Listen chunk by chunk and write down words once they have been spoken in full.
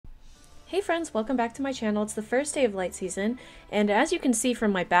Hey friends, welcome back to my channel. It's the first day of light season, and as you can see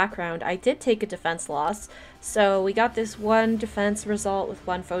from my background, I did take a defense loss. So we got this one defense result with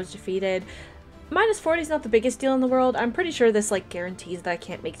one foes defeated. Minus 40 is not the biggest deal in the world. I'm pretty sure this guarantees that I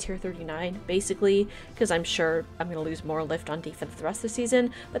can't make tier 39, basically, because I'm sure I'm going to lose more lift on defense the rest of the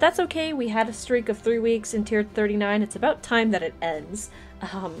season. But that's okay, we had a streak of 3 weeks in tier 39. It's about time that it ends.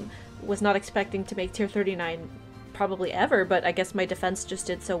 Was not expecting to make tier 39 probably ever, but I guess my defense just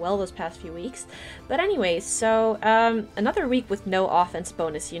did so well those past few weeks. But anyways, so another week with no offense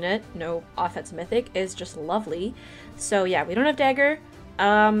bonus unit, no offense mythic is just lovely. So yeah, we don't have dagger,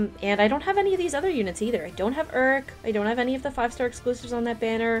 and I don't have any of these other units either. I don't have Urk, I don't have any of the 5-star exclusives on that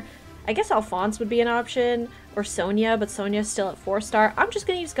banner. I guess Alphonse would be an option, or Sonia, but Sonia's still at 4-star. I'm just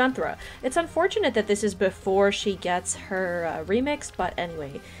gonna use Gunthra. It's unfortunate that this is before she gets her remix, but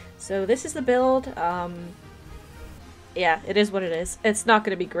anyway. So this is the build. Yeah, it is what it is. It's not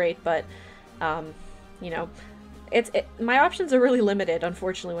going to be great, but, you know, my options are really limited,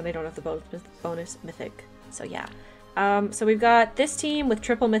 unfortunately, when I don't have the bonus mythic. So yeah. So we've got this team with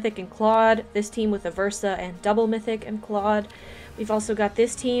triple mythic and Claude, this team with a Versa and double mythic and Claude. We've also got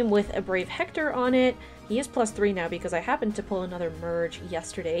this team with a Brave Hector on it. He is +3 now because I happened to pull another merge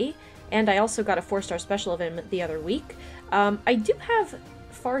yesterday, and I also got a 4-star special of him the other week. I do have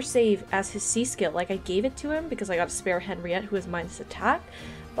Far Save as his C skill, I gave it to him because I got a spare Henriette who has minus attack,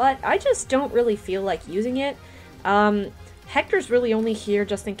 but I just don't really feel like using it. Hector's really only here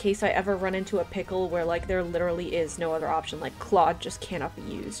just in case I ever run into a pickle where there literally is no other option, Claude just cannot be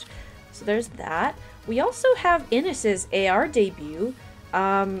used. So there's that. We also have Innis's AR debut.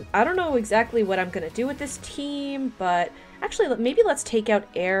 I don't know exactly what I'm gonna do with this team, but actually maybe let's take out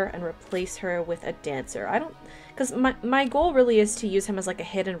Air and replace her with a Dancer. Because my goal really is to use him as a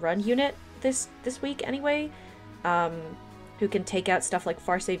hit and run unit this week anyway, who can take out stuff like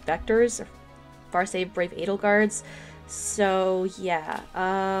Far Save Vectors or Far Save Brave Edelguards. So yeah,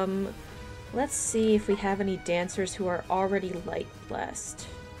 let's see if we have any Dancers who are already light blessed.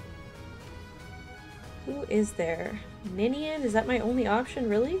 Who is there? Ninian? Is that my only option,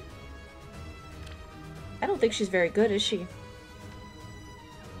 really? I don't think she's very good, is she?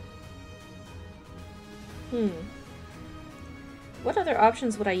 What other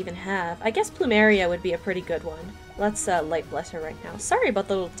options would I even have? I guess Plumeria would be a pretty good one. Let's light bless her right now. Sorry about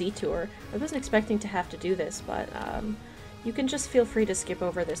the little detour. I wasn't expecting to have to do this, but you can just feel free to skip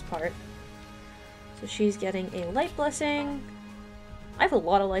over this part. So she's getting a light blessing. I have a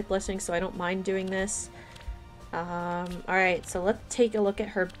lot of light blessings, so I don't mind doing this. Alright, so let's take a look at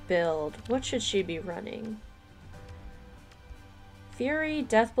her build. What should she be running? Fury,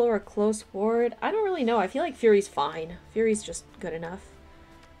 Deathblow, or Close Ward? I don't really know. I feel like Fury's fine. Fury's just good enough.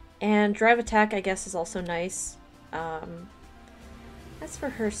 And Drive Attack, I guess, is also nice. As for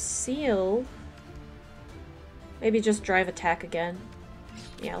her seal, maybe just Drive Attack again.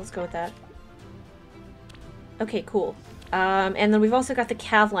 Yeah, let's go with that. Okay, cool. And then we've also got the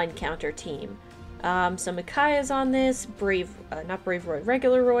Cavline counter team. So Mikaya's on this, not Brave Roy,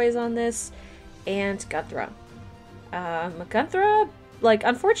 regular Roy is on this, and Gunthra. Gunthra,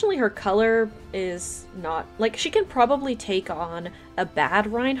 unfortunately her color is not, she can probably take on a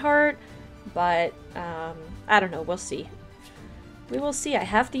bad Reinhardt, but, I don't know, we'll see. We will see. I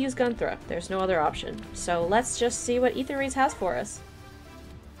have to use Gunthra. There's no other option. So let's just see what Aether Raids has for us.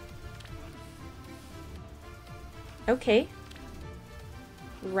 Okay.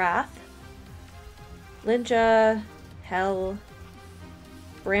 Wrath. Linja. Hell.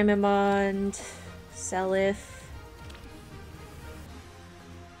 Bramimond. Seliph.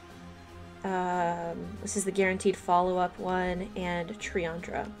 This is the guaranteed follow-up one, and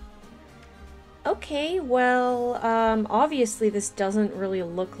Triandra. Okay, well, obviously this doesn't really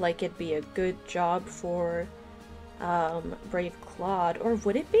look like it'd be a good job for, Brave Claude, or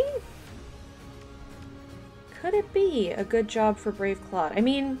would it be? Could it be a good job for Brave Claude? I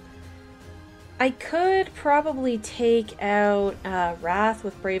mean, I could probably take out, Wrath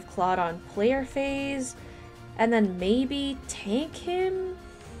with Brave Claude on player phase, and then maybe tank him?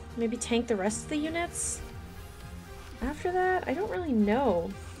 Maybe tank the rest of the units? After that? I don't really know.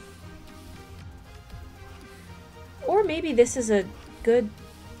 Or maybe this is a good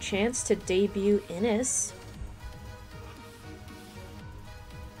chance to debut Innis.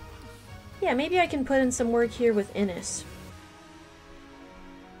 Yeah, maybe I can put in some work here with Innis.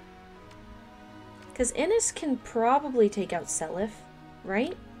 Because Innis can probably take out Seliph,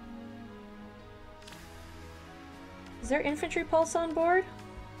 right? Is there Infantry Pulse on board?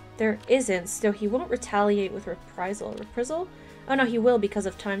 There isn't, so he won't retaliate with Reprisal. Reprisal? Oh no, he will because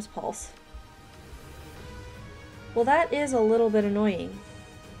of Time's Pulse. Well, that is a little bit annoying.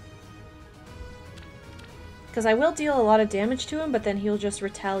 Because I will deal a lot of damage to him, but then he'll just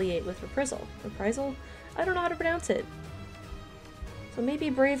retaliate with Reprisal. Reprisal? I don't know how to pronounce it. So maybe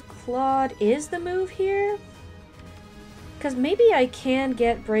Brave Claude is the move here? Because maybe I can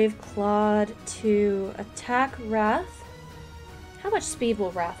get Brave Claude to attack Wrath. How much speed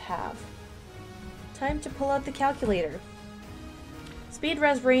will Wrath have? Time to pull out the calculator. Speed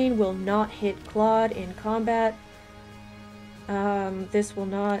Res Rain will not hit Claude in combat. This will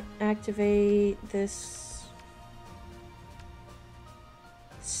not activate. This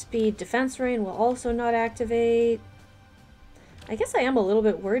Speed Defense Rain will also not activate. I guess I am a little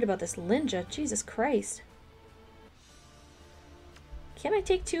bit worried about this Linja. Jesus Christ. Can I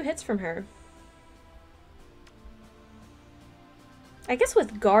take 2 hits from her? I guess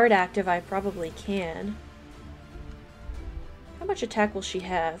with Guard active I probably can. How much attack will she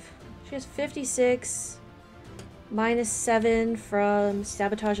have? She has 56, -7 from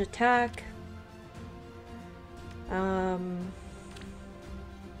Sabotage Attack.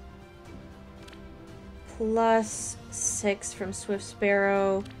 +6 from Swift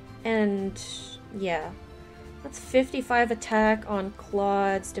Sparrow, and yeah. That's 55 attack on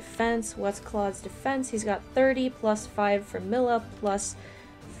Claude's defense. What's Claude's defense? He's got 30 +5 from Milla,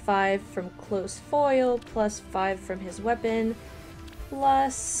 +5 from Close Foil, +5 from his weapon,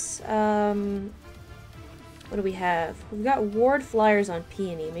 plus, what do we have? We've got Ward Flyers on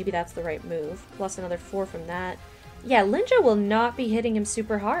Peony. Maybe that's the right move. Plus another 4 from that. Yeah, Linja will not be hitting him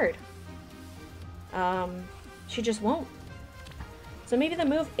super hard. She just won't. So maybe the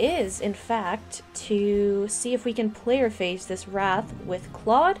move is, in fact, to see if we can player face this Wrath with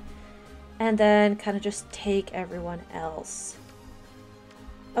Claude, and then kind of just take everyone else.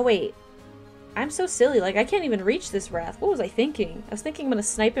 Oh wait, I'm so silly, like I can't even reach this Wrath. What was I thinking? I was thinking I'm gonna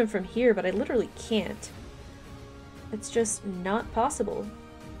snipe him from here, but I literally can't. It's just not possible.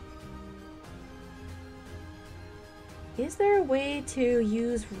 Is there a way to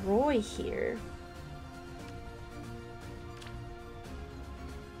use Roy here?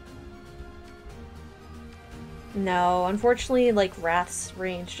 No, unfortunately, like, Wrath's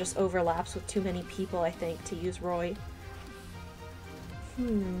range just overlaps with too many people, I think, to use Roy.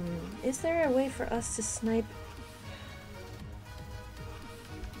 Is there a way for us to snipe...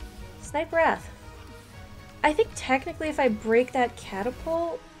 Snipe Wrath? I think technically if I break that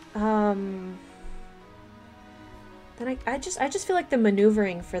catapult, then I just feel like the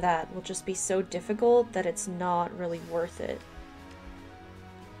maneuvering for that will just be so difficult that it's not really worth it.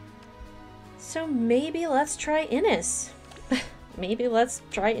 So maybe let's try Innis. Maybe let's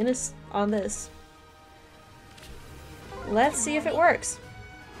try Innis on this. Let's see if it works.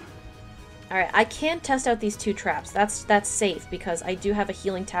 Alright, I can test out these 2 traps. That's safe because I do have a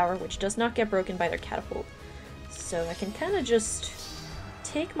healing tower which does not get broken by their catapult. So I can kind of just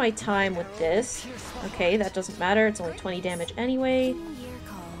take my time with this. Okay, that doesn't matter. It's only 20 damage anyway.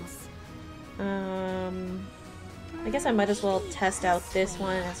 I guess I might as well test out this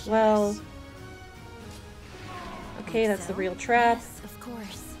one as well. Okay, that's the real trap. Yes, of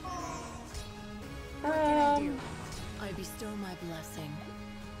course. What can I do? I bestow my blessing.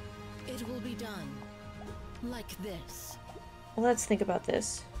 It will be done. Like this. Let's think about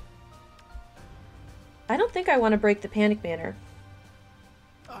this. I don't think I want to break the Panic Banner.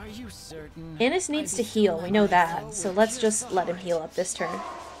 Are you certain? Innis needs to heal, we know that, so let's just let him heal up this turn.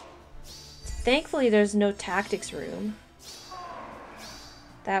 Thankfully there's no tactics room.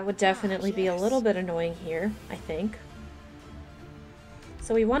 That would definitely be a little bit annoying here, I think.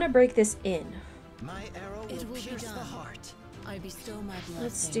 So we want to break this in. My arrow will pierce the heart. I bestow my blessing.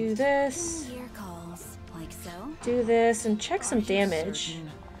 Let's do this. Here calls. Like so? Do this and check some damage.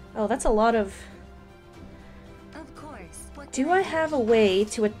 Oh, that's a lot of... Of course. Do I have a way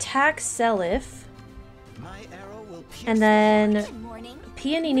to attack Seliph? My arrow will pierce And then the heart.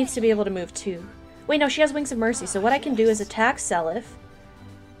 Peony needs to be able to move too. Wait, no, she has Wings of Mercy, so what I can do is attack Seliph.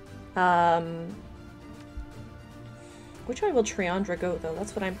 Which way will Triandra go, though?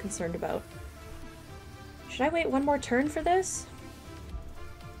 That's what I'm concerned about. Should I wait one more turn for this?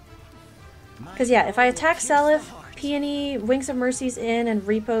 Because, yeah, if I attack Seliph, Peony, Wings of Mercy's in, and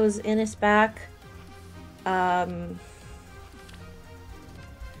Repo's Innis back. Darn,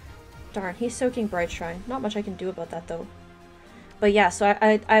 he's soaking Bright Shrine. Not much I can do about that, though. But yeah, so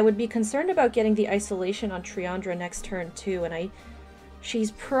I would be concerned about getting the isolation on Triandra next turn, too, and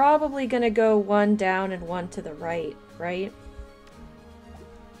she's probably gonna go 1 down and 1 to the right, right?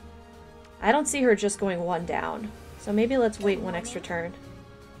 I don't see her just going 1 down. So maybe let's wait 1 extra turn.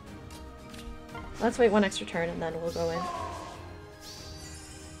 Let's wait 1 extra turn and then we'll go in.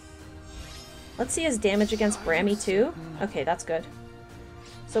 Let's see his damage against Brammy too. Okay, that's good.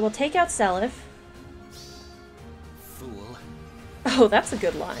 So we'll take out Seliph. Oh, that's a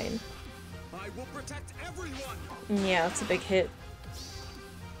good line. I will protect everyone. Yeah, that's a big hit.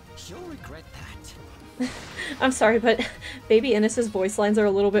 You'll regret that. I'm sorry, but Baby Innes's voice lines are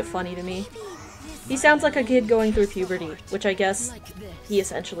a little bit funny to me. He sounds like a kid going through puberty, which I guess he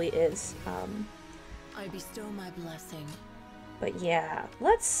essentially is. I bestow my blessing. But yeah,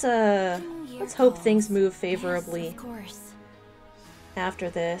 let's hope things move favorably Yes, of course. after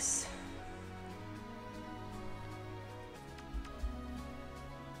this.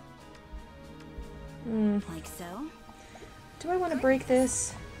 Like so? Do I want to break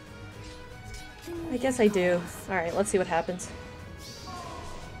this? I guess I do. Alright, let's see what happens.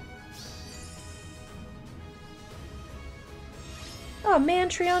 Oh man,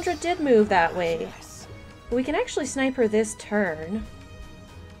 Triandra did move that way. But we can actually snipe her this turn.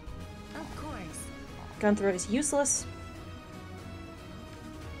 Of course. Gun throw is useless.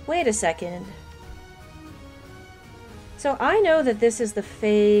 Wait a second. So I know that this is the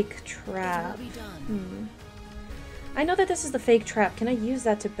fake trap. It will be done. I know that this is the fake trap. Can I use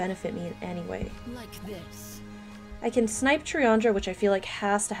that to benefit me in any way? Like this. I can snipe Triandra, which I feel like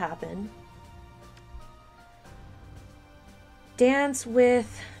has to happen. Dance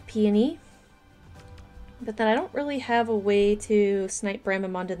with Peony. But then I don't really have a way to snipe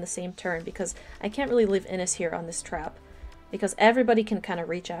Bramamond in the same turn because I can't really leave Innes here on this trap. Because everybody can kind of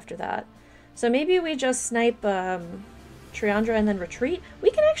reach after that. So maybe we just snipe Triandra and then retreat.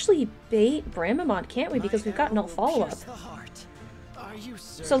 We can actually bait Bramamond, can't we? Because we've got no follow-up.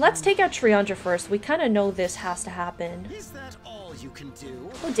 So let's take out Triandra first. We kind of know this has to happen. Is that all you can do?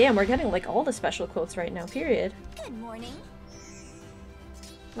 Oh damn, we're getting like all the special quotes right now, period. Good morning.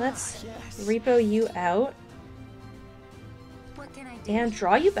 Let's Yes. repo you out What can I do? and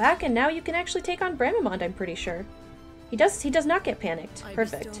draw you back, and now you can actually take on Bramamond, I'm pretty sure. He does not get panicked. I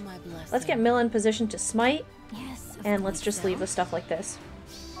Perfect. bestow my blessing. Let's get Milla in position to smite, Yes. and let's just leave with stuff like this.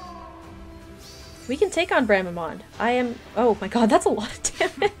 We can take on Bramamond. Oh my god, that's a lot of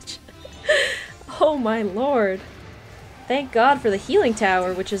damage. Oh my lord. Thank god for the healing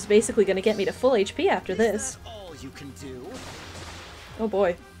tower, which is basically going to get me to full HP after this. Is that all you can do? Oh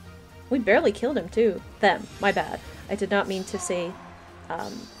boy. We barely killed him too. Them. My bad. I did not mean to say,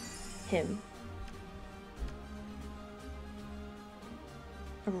 him.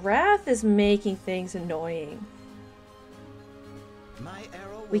 Wrath is making things annoying. My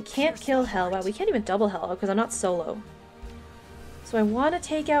arrow We will can't pierce kill the Hell. Wow, heart. we can't even double Hell because I'm not solo. So I want to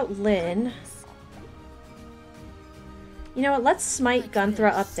take out Lynn. You know what? Let's smite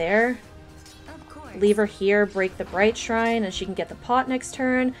Gunthra up there. Of course. Leave her here, break the Bright Shrine, and she can get the pot next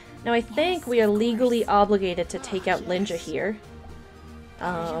turn. Now I think we are legally obligated to take out Linja here.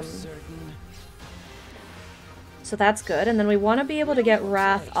 Are you certain? So that's good. And then we want to be able to get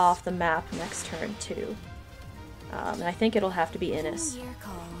Wrath off the map next turn too. And I think it'll have to be Innes. Here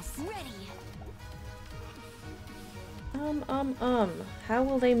calls. Ready. How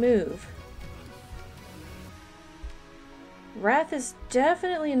will they move? Wrath is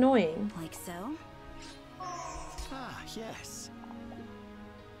definitely annoying. Like so? Ah, yes.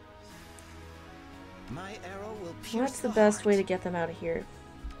 My arrow will pierce What's the the best heart. way to get them out of here?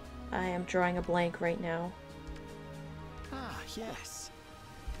 I am drawing a blank right now. Ah, yes.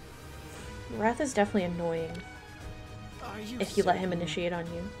 Wrath is definitely annoying Are you if you let him certain? initiate on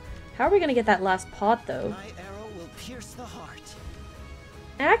you. How are we gonna get that last pot though? My arrow will pierce the heart.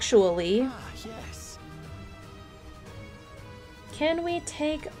 Actually, Ah, yes. can we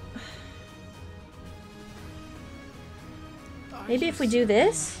take... Are Maybe you if we do certain?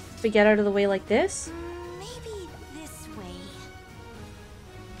 this? If we get out of the way like this? Maybe this way.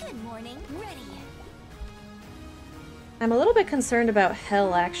 Good morning. Ready. I'm a little bit concerned about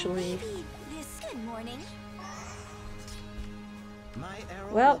Hell actually. Maybe this. Good morning. My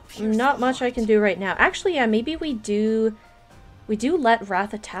arrow Well, will pierce not the much I heart. can do right now. Actually, yeah, maybe we do let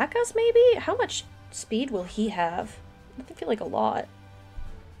Wrath attack us, maybe? How much speed will he have? I feel like a lot.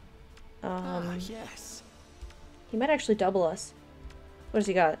 Ah, yes. He might actually double us. What has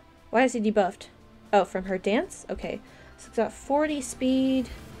he got? Why is he debuffed? Oh, from her dance? Okay. So he's got 40 speed.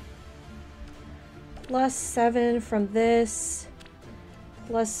 Plus 7 from this.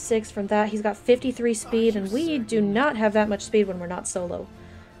 Plus 6 from that. He's got 53 speed, and we do not have that much speed when we're not solo.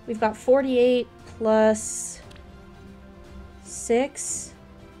 We've got 48 plus 6.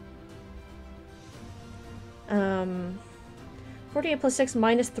 48 plus 6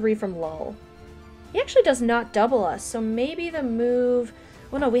 minus 3 from lull. He actually does not double us, so maybe the move...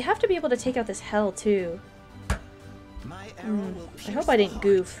 Well, no, we have to be able to take out this Hell, too. My arrow will I pierce hope I the didn't heart.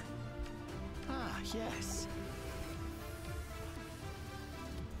 goof. Ah, yes.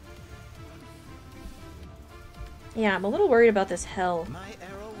 Yeah, I'm a little worried about this hell. My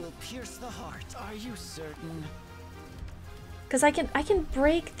arrow will pierce the heart. Are you certain? Because I can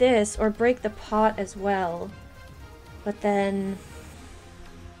break this or break the pot as well. But then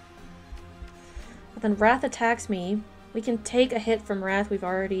Wrath attacks me. We can take a hit from Wrath, we've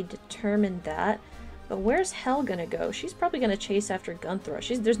already determined that. But where's Hell gonna go? She's probably gonna chase after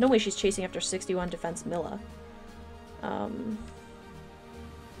Gunthra. There's no way she's chasing after 61 defense Milla.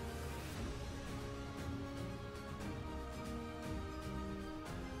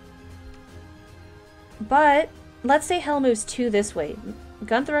 But let's say Hell moves 2 this way.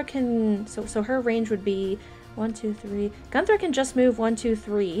 Gunthra can... So her range would be 1, 2, 3. Gunthra can just move 1, 2,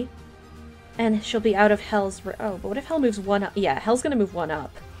 3. And she'll be out of Hell's... Oh, but what if Hell moves 1 up? Yeah, Hell's gonna move 1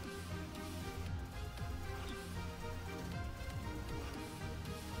 up.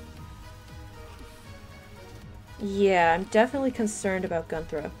 Yeah, I'm definitely concerned about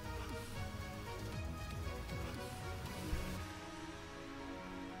Gunthra.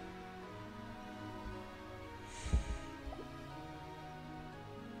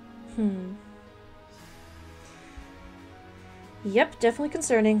 Yep, definitely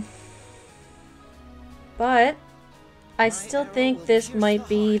concerning. But I still think this might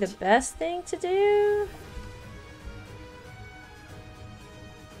be the best thing to do.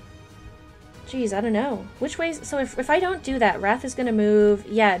 Jeez, I don't know. Which ways? So if I don't do that, Wrath is gonna move.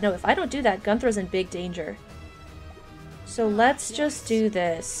 Yeah, no, if I don't do that, Gunthra's in big danger. So let's just do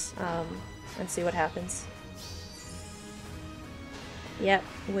this and see what happens. Yep,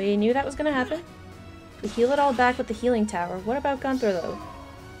 we knew that was gonna happen. We heal it all back with the healing tower. What about Gunthra, though?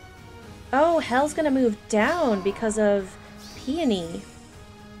 Oh, Hell's gonna move down because of Peony.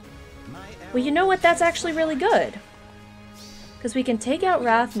 Well, you know what? That's actually really good. Because we can take out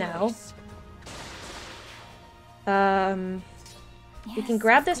Wrath now. We can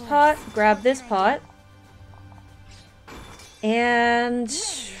grab this pot, grab this pot. And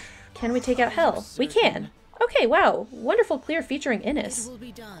can we take out Hell? We can. Okay, wow. Wonderful clear featuring Innis.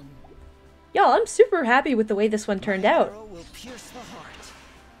 Y'all, I'm super happy with the way this one turned out.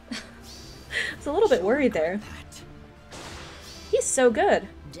 I was a little bit worried there. He's so good.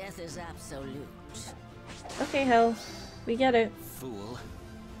 Death is absolute. Okay, Hell. We get it. Fool.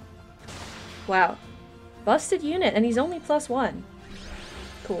 Wow. Busted unit, and he's only +1.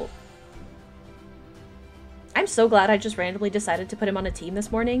 Cool. I'm so glad I just randomly decided to put him on a team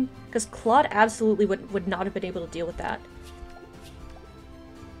this morning, because Claude absolutely would not have been able to deal with that.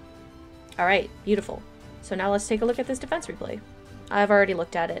 Alright, beautiful. So now let's take a look at this defense replay. I've already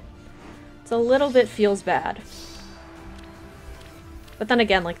looked at it. It's a little bit feels bad. But then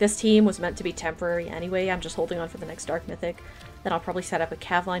again, like, this team was meant to be temporary anyway. I'm just holding on for the next Dark Mythic. Then I'll probably set up a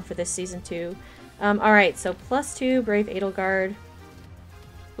Cav line for this season too. Alright, so +2 Brave Edelgard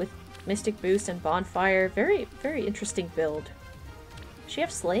with Mystic Boost and Bonfire. Very, very interesting build. Does she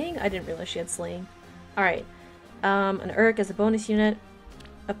have Slaying? I didn't realize she had Slaying. Alright. An Urk as a bonus unit.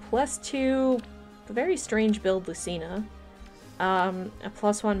 A +2, very strange build Lucina. A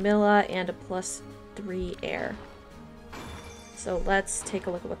 +1 Milla and a +3 Air. So let's take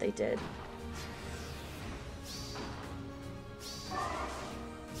a look at what they did.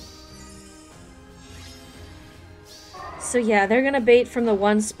 So yeah, they're gonna bait from the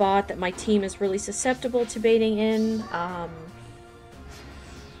one spot that my team is really susceptible to baiting in,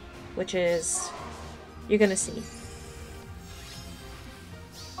 which is, you're gonna see.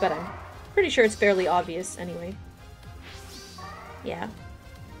 But I'm pretty sure it's fairly obvious anyway. Yeah.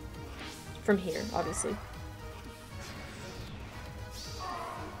 From here, obviously.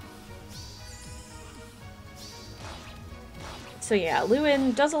 So yeah,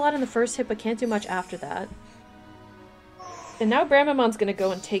 Lewin does a lot in the first hit, but can't do much after that. And now Brahmamon's gonna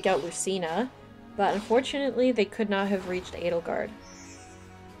go and take out Lucina, but unfortunately they could not have reached Edelgard.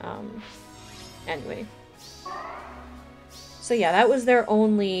 Anyway. So yeah, that was their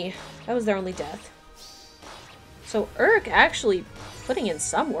only death. So Urk actually putting in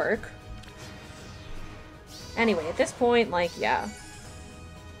some work. Anyway, at this point, like, yeah.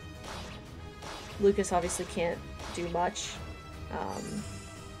 Lucas obviously can't do much.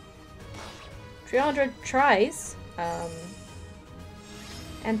 Triandra tries.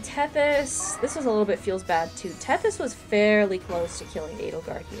 And Tethys, this was a little bit feels bad too. Tethys was fairly close to killing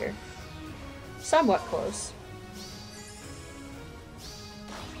Edelgard here. Somewhat close.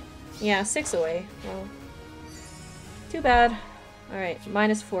 Yeah, 6 away. Well, too bad. Alright,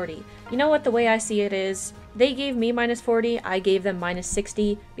 -40. You know what, the way I see it is, they gave me -40, I gave them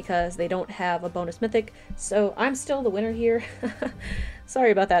 -60 because they don't have a bonus mythic, so I'm still the winner here. Sorry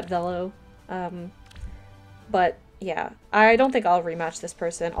about that, Velo. But yeah, I don't think I'll rematch this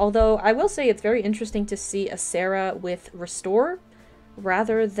person. Although I will say it's very interesting to see a Sarah with Restore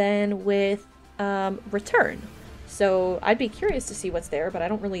rather than with Return. So I'd be curious to see what's there, but I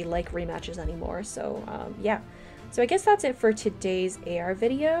don't really like rematches anymore. So yeah. So I guess that's it for today's AR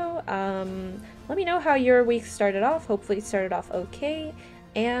video. Let me know how your week started off. Hopefully it started off okay.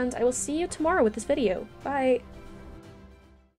 And I will see you tomorrow with this video. Bye!